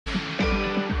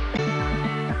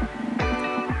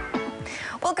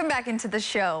Welcome back into the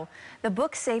show. The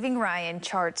book Saving Ryan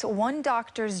charts one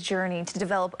doctor's journey to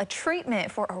develop a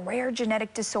treatment for a rare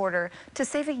genetic disorder to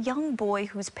save a young boy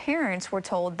whose parents were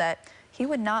told that he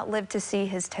would not live to see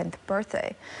his 10th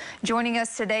birthday. Joining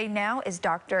us today now is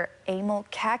Dr. Emil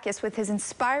Kakkis with his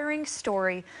inspiring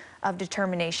story of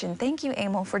determination. Thank you,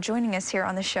 Emil, for joining us here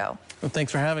on the show. Well,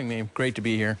 thanks for having me. Great to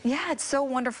be here. Yeah, it's so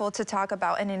wonderful to talk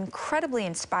about an incredibly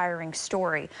inspiring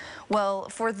story. Well,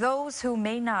 for those who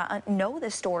may not know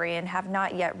the story and have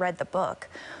not yet read the book,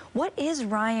 what is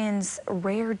Ryan's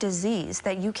rare disease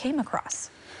that you came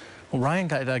across? Well, Ryan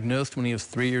got diagnosed when he was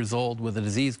 3 years old with a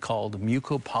disease called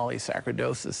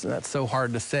mucopolysaccharidosis, and that's so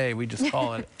hard to say. We just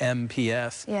call it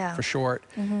MPS for short.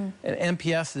 And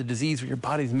MPS is a disease where your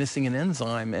body's missing an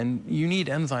enzyme, and you need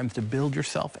enzymes to build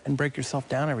yourself and break yourself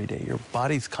down every day. Your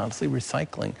body's constantly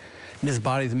recycling, and his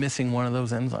body's missing one of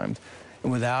those enzymes.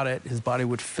 And without it, his body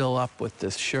would fill up with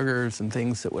this sugars and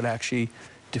things that would actually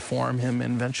deform him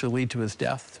and eventually lead to his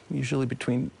death, usually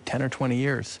between 10 or 20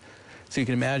 years. So you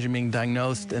can imagine being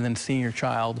diagnosed and then seeing your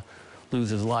child lose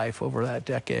his life over that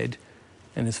decade.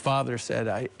 And his father said,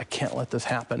 I can't let this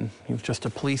happen. He was just a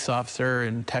police officer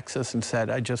in Texas and said,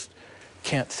 I just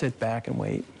can't sit back and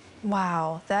wait.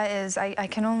 Wow, that is, I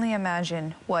can only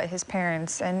imagine what his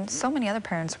parents and so many other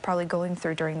parents are probably going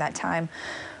through during that time.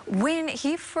 When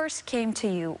he first came to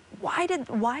you, why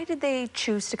did they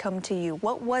choose to come to you?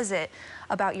 What was it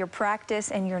about your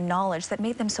practice and your knowledge that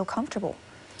made them so comfortable?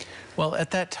 Well,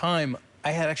 at that time,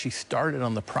 I had actually started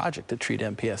on the project to treat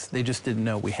MPS. They just didn't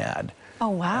know we had. Oh,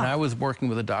 wow. And I was working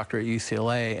with a doctor at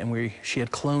UCLA, and she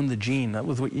had cloned the gene. That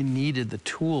was what you needed, the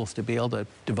tools to be able to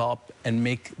develop and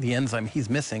make the enzyme he's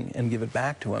missing and give it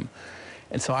back to him.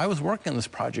 And so I was working on this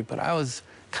project, but I was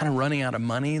kind of running out of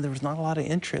money. There was not a lot of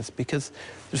interest because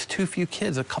there's too few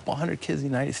kids. A couple hundred kids in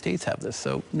the United States have this,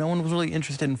 so no one was really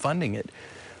interested in funding it.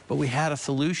 But we had a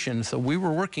solution, so we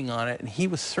were working on it, and he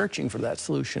was searching for that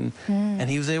solution, and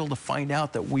he was able to find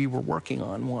out that we were working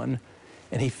on one,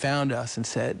 and he found us and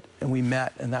said, and we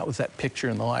met, and that was that picture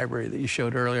in the library that you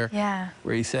showed earlier,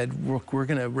 where he said, look, we're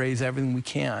going to raise everything we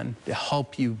can to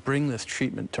help you bring this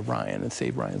treatment to Ryan and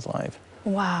save Ryan's life.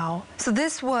 Wow. So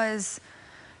this was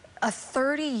a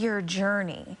 30-year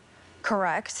journey,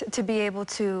 correct, to be able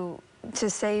to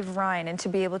save Ryan and to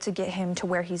be able to get him to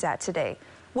where he's at today.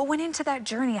 What went into that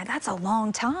journey? That's a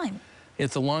long time.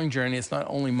 It's a long journey. It's not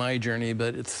only my journey,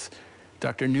 but it's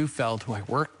Dr. Neufeld, who I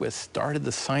worked with, started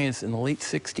the science in the late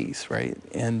 60s, right?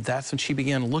 And that's when she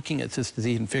began looking at this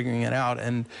disease and figuring it out.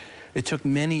 And it took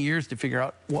many years to figure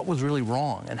out what was really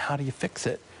wrong and how do you fix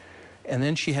it. And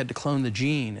then she had to clone the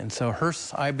gene. And so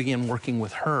I began working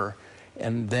with her,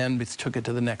 and then it took it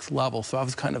to the next level. So I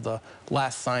was kind of the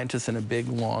last scientist in a big,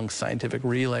 long scientific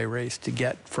relay race to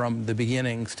get from the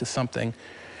beginnings to something.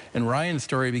 And Ryan's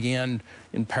story began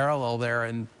in parallel there,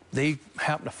 and they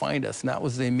happened to find us, and that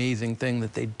was the amazing thing,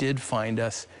 that they did find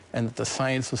us, and that the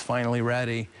science was finally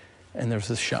ready, and there was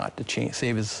this shot to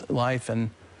save his life, and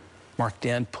Mark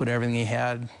Dent put everything he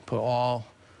had, put all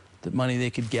the money they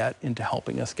could get into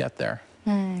helping us get there.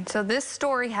 So this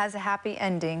story has a happy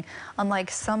ending,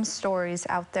 unlike some stories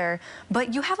out there.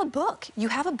 But you have a book. You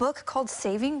have a book called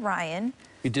Saving Ryan.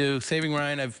 We do. Saving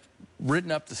Ryan. I've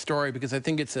written up the story because I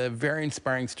think it's a very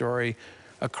inspiring story.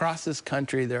 Across this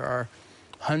country, there are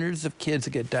hundreds of kids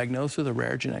that get diagnosed with a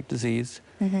rare genetic disease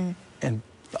and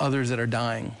others that are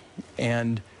dying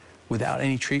and without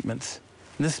any treatments.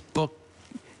 And this book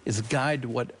is a guide to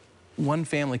what one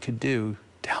family could do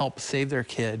to help save their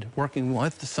kid, working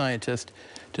with the scientist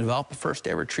to develop the first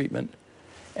ever treatment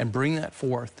and bring that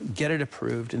forth, get it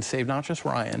approved, and save not just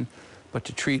Ryan, but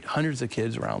to treat hundreds of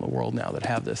kids around the world now that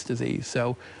have this disease.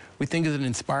 So we think it's an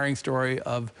inspiring story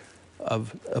of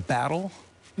a battle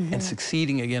and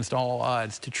succeeding against all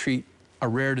odds to treat a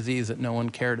rare disease that no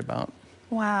one cared about.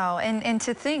 Wow, and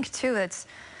to think too, it's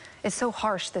so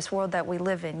harsh, this world that we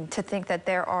live in, to think that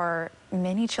there are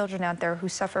many children out there who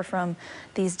suffer from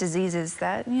these diseases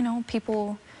that, you know,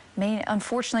 people may,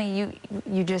 unfortunately,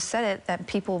 you just said it, that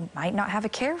people might not have a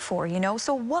care for, you know?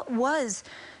 So what was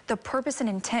the purpose and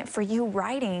intent for you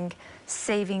writing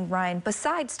Saving Ryan?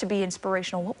 Besides to be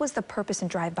inspirational, what was the purpose and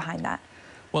drive behind that?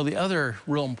 Well, the other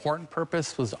real important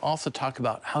purpose was to also talk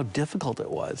about how difficult it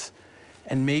was.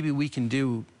 And maybe we can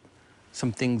do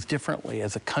some things differently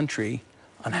as a country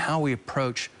on how we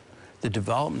approach the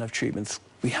development of treatments.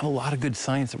 We have a lot of good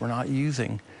science that we're not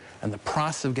using. And the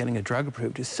process of getting a drug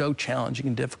approved is so challenging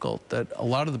and difficult that a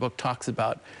lot of the book talks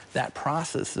about that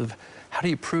process of how do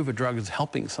you prove a drug is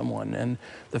helping someone, and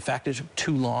the fact it took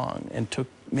too long and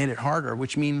made it harder,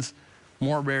 which means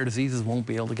more rare diseases won't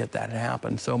be able to get that to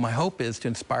happen. So my hope is to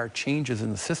inspire changes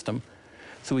in the system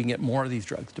so we can get more of these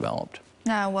drugs developed.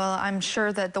 Well, I'm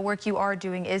sure that the work you are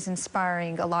doing is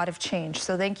inspiring a lot of change.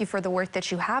 So thank you for the work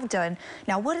that you have done.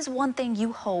 Now, what is one thing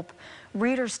you hope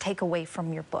readers take away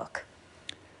from your book?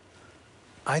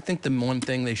 I think the one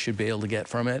thing they should be able to get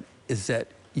from it is that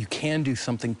you can do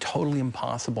something totally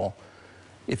impossible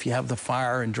if you have the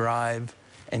fire and drive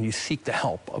and you seek the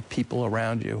help of people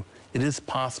around you. It is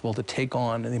possible to take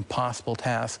on an impossible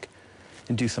task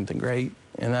and do something great.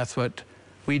 And that's what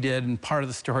we did. And part of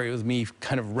the story was me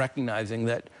kind of recognizing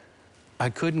that I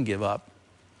couldn't give up,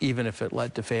 even if it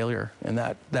led to failure. And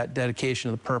that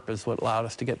dedication to the purpose is what allowed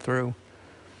us to get through.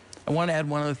 I want to add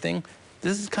one other thing.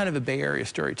 This is kind of a Bay Area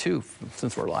story, too,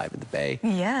 since we're live at the Bay.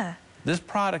 Yeah. This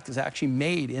product is actually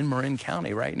made in Marin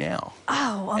County right now.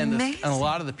 Oh, amazing. And a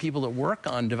lot of the people that work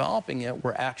on developing it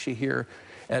were actually here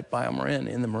at BioMarin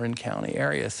in the Marin County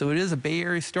area. So it is a Bay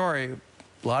Area story.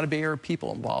 A lot of Bay Area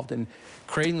people involved in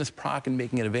creating this product and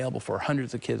making it available for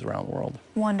hundreds of kids around the world.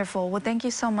 Wonderful. Well, thank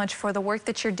you so much for the work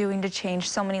that you're doing to change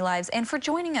so many lives and for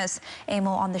joining us,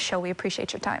 Emil, on the show. We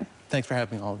appreciate your time. Thanks for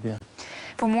having all of you.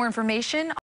 For more information